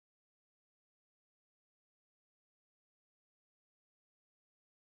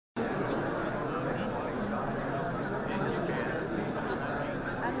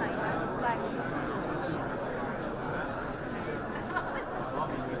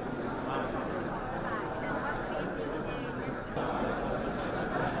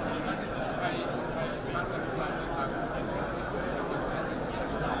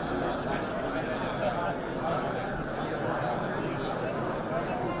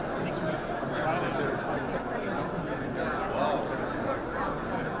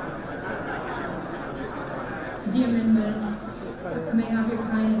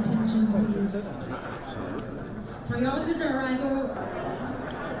Prior to the arrival,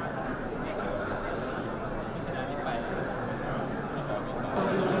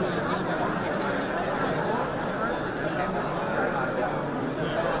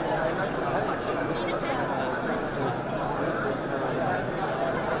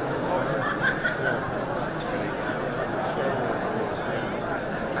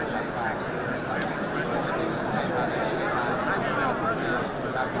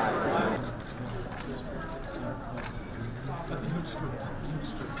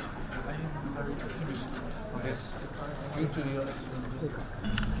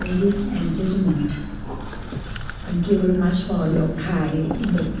 Ladies and gentlemen, thank you very much for your kind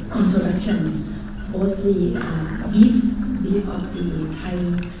introduction, both the brief of the Thai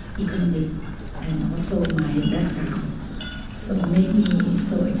economy and also my background. So make me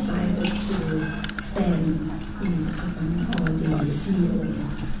so excited to stand in front of the CEO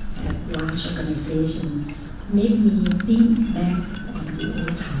at large organization. Make me think back on the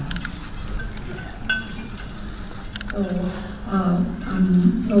old time.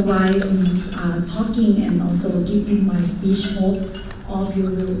 So while talking and also giving my speech, hope all of you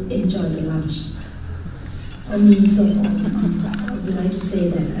will enjoy the lunch. For me, so I would like to say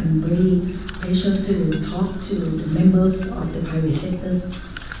that I'm very pleasure to talk to the members of the private sectors,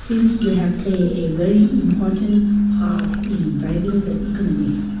 since you have played a very important part in driving the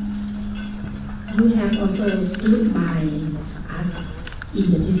economy. You have also stood by us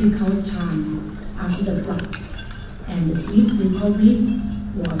in the difficult time after the flood, and the swift recovery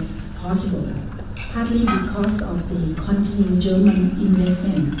was possible, partly because of the continued German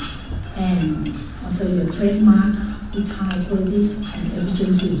investment and also your trademark with high quality and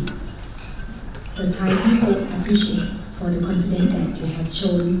efficiency. The Thai people appreciate for the confidence that you have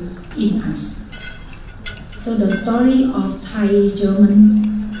shown in us. So the story of Thai-German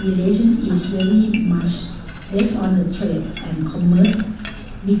relation is very much based on the trade and commerce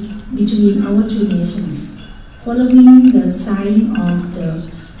between our two nations. Following the signing of the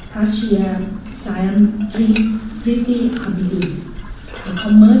Prussian Treaty Abilities, the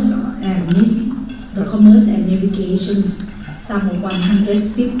commerce and navigation some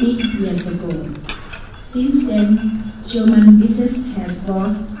 150 years ago. Since then, German business has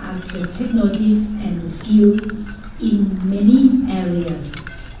brought us the technologies and the skill in many areas,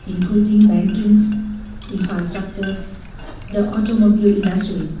 including banking, infrastructure, the automobile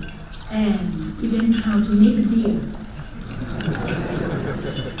industry, and even how to make beer.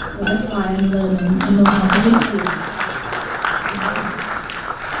 So that's why I'm learning, I know how to make beer.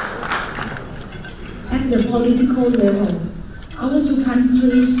 At the political level, our two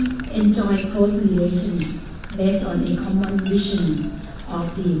countries enjoy close relations based on a common vision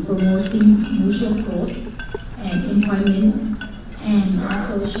of the promoting mutual growth and employment, and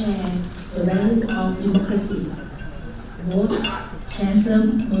also share the value of democracy. Both Chancellor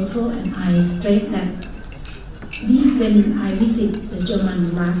Merkel and I stressed that this when I visit the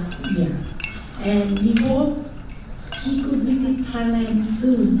German last year, and we hope she could visit Thailand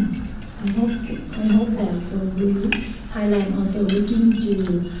soon. I hope that so Thailand also looking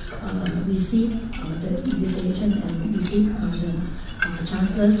to receive the invitation and visit the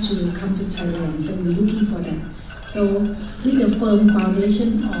Chancellor to come to Thailand. So we're looking for that. So with the firm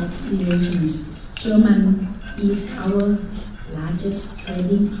foundation of relations, Germany is our largest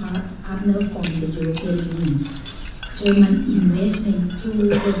trading partner from the European Union. German investment through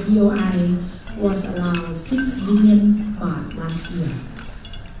the BOI was around 6 billion baht last year.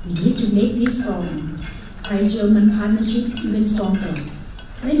 We need to make this strong Thai-German partnership even stronger.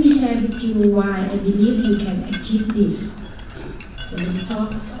 Let me share with you why I believe you can achieve this. So let me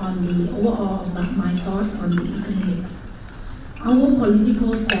talk on the overall about my thoughts on the economic. Our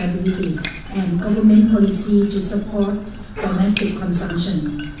political stability and government policy to support domestic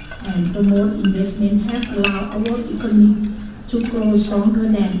consumption and promote investment have allowed our economy to grow stronger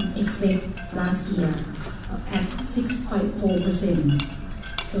than expected last year at 6.4%.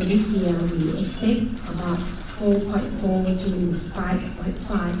 So this year we expect about 4.4 to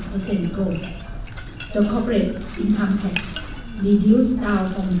 5.5% growth. The corporate income tax reduced down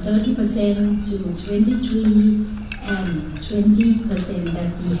from 30% to 23 and 20%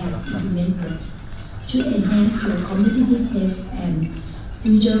 that we have implemented to enhance the competitiveness and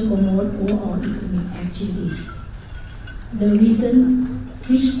future promote overall economic activities. The recent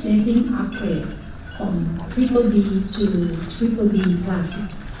Fitch rating upgrade from BBB to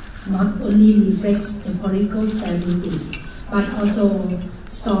BBB+ not only reflects the political stability, but also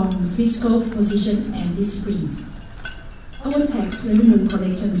strong fiscal position and disciplines. Our tax revenue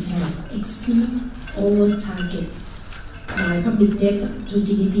collections has exceeded our targets, while public debt to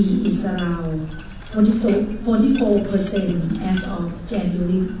GDP is around 44% as of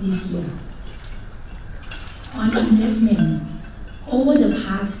January this year. On investment, over the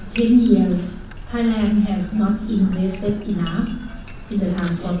past 10 years, Thailand has not invested enough in the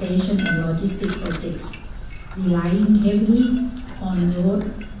transportation and logistics projects, relying heavily on road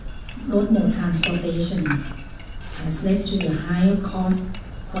mode transportation has led to the higher cost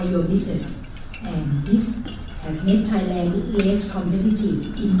for your business, and this has made Thailand less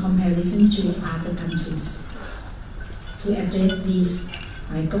competitive in comparison to other countries. To address this,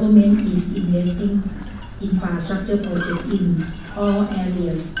 my government is investing in infrastructure projects in all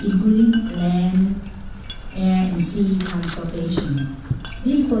areas, including land, air, and sea transportation.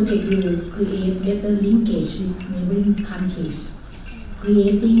 This project will create better linkage with neighboring countries,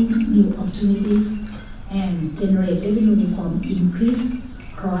 creating new opportunities and generate revenue from increased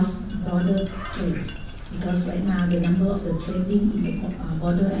cross-border trades. Because right now the number of the trading in the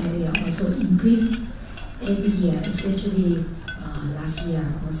border area also increased every year, especially last year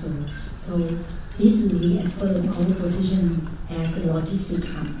also. So this will reaffirm our position as a logistic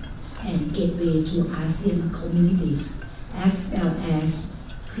hub and gateway to ASEAN communities, as well as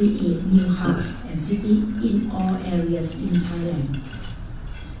create new hubs and cities in all areas in Thailand.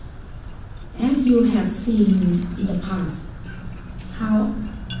 As you have seen in the past, how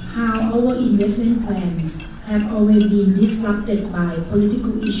our investment plans have already been disrupted by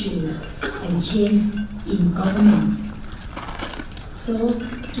political issues and change in government. So,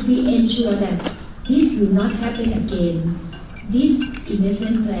 to be ensured that this will not happen again, these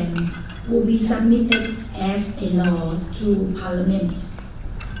investment plans will be submitted as a law to Parliament.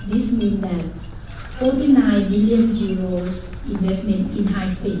 This means that 49 billion euros investment in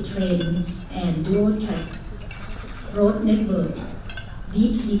high-speed train and dual-track road network,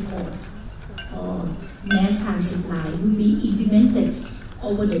 deep sea port, or mass transit line will be implemented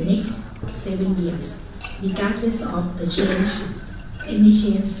over the next 7 years, regardless of the any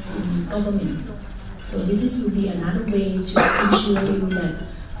change in government. So this will be another way to ensure you that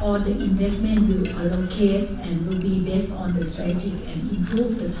all the investment will allocate and will be based on the strategy and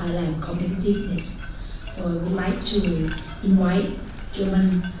improve the Thailand competitiveness. So I would like to invite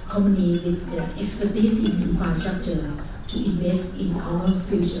German company with the expertise in infrastructure to invest in our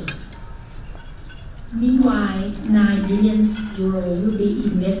futures. Meanwhile, 9 billion euro will be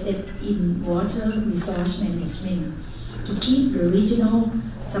invested in water resource management to keep the regional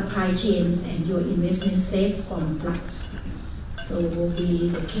supply chains and your investment safe from floods. So will be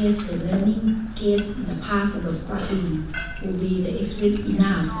the case, the learning case in the past of the flooding will be the experience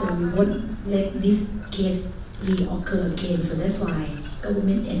enough, so we won't let this case reoccur again. So that's why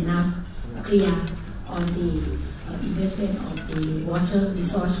government enough clear on the investment of the water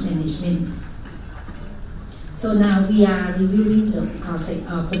resource management. So now we are reviewing the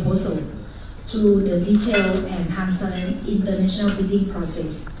proposal through the detailed and transparent international bidding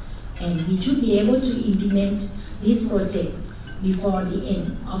process, and we should be able to implement this project before the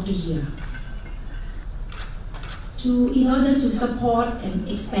end of the year. In order to support and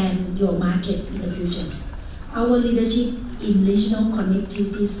expand your market in the future, our leadership in regional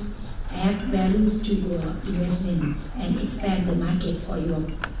connectivities add values to your investment and expand the market for your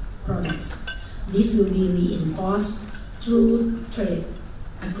products. This will be reinforced through trade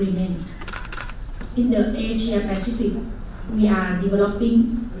agreements. In the Asia Pacific, we are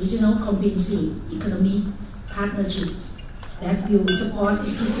developing regional comprehensive economic partnerships that will support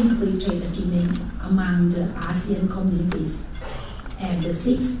existing free trade agreements among the ASEAN communities and the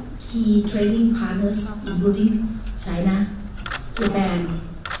 6 key trading partners, including China, Japan,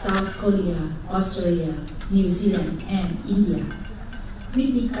 South Korea, Australia, New Zealand, and India.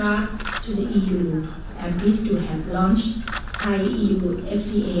 With regard to the EU, I'm pleased to have launched Thai-EU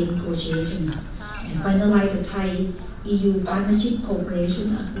FTA negotiations and finalized the Thai-EU Partnership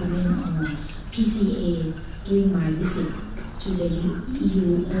Cooperation Agreement on PCA during my visit to the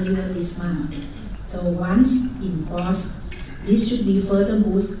EU earlier this month. So once in force, this should be further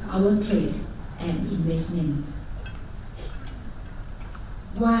boost our trade and investment.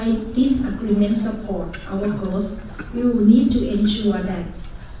 While this agreement support our growth, we will need to ensure that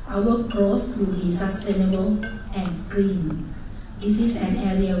our growth will be sustainable and green. This is an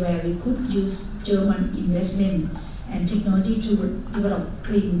area where we could use German investment and technology to develop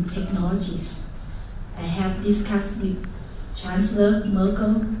green technologies. I have discussed with Chancellor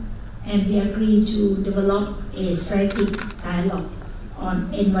Merkel, and we agreed to develop a strategic dialogue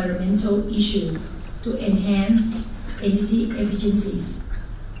on environmental issues to enhance energy efficiencies,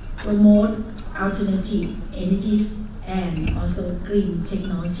 promote alternative energies, and also green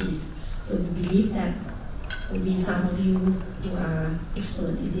technologies. So we believe that will be some of you who are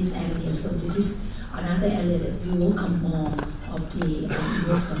expert in this area. So this is another area that we welcome more of the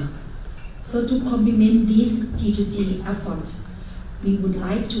investor. So to complement this G2G effort, we would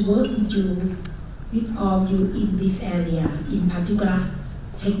like to work with all you in this area, in particular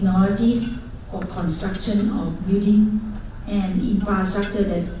technologies for construction of building and infrastructure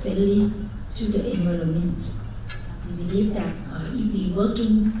that friendly to the environment. We believe that if we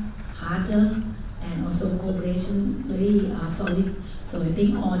working harder and also cooperation very solid, so I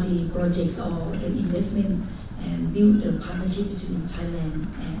think all the projects or the investment and build the partnership between Thailand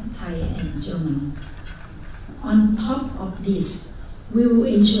and Thai and Germany. On top of this, we will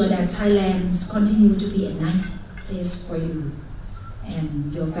ensure that Thailand continue to be a nice place for you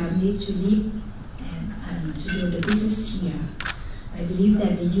and your family to live and to do the business here. I believe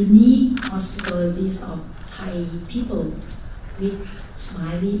that the unique hospitalities of Thai people with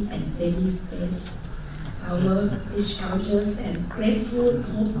smiley and friendly face, our rich cultures and great food.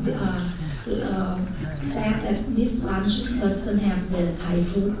 Hope sad that this lunch doesn't have the Thai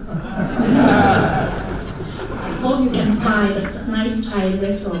food. I hope you can find a nice Thai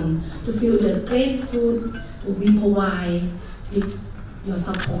restaurant to feel the great food will be provided with your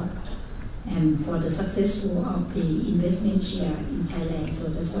support and for the successful of the investment here in Thailand.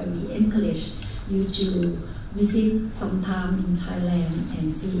 So that's why we encourage you to visit sometime in Thailand and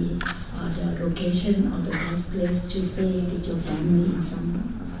see the location or the best place to stay with your family in some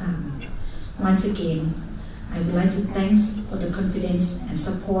time. Once again, I would like to thank for the confidence and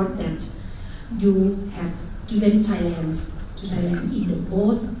support that you have given Thailand in the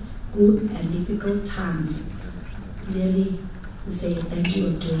both good and difficult times. Really to say thank you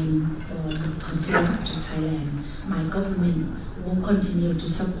again for your confidence to Thailand. My government will continue to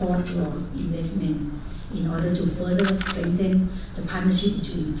support your investment in order to further strengthen the partnership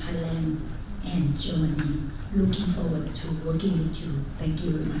between Thailand and Germany. Looking forward to working with you. Thank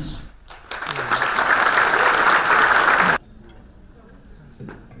you very much.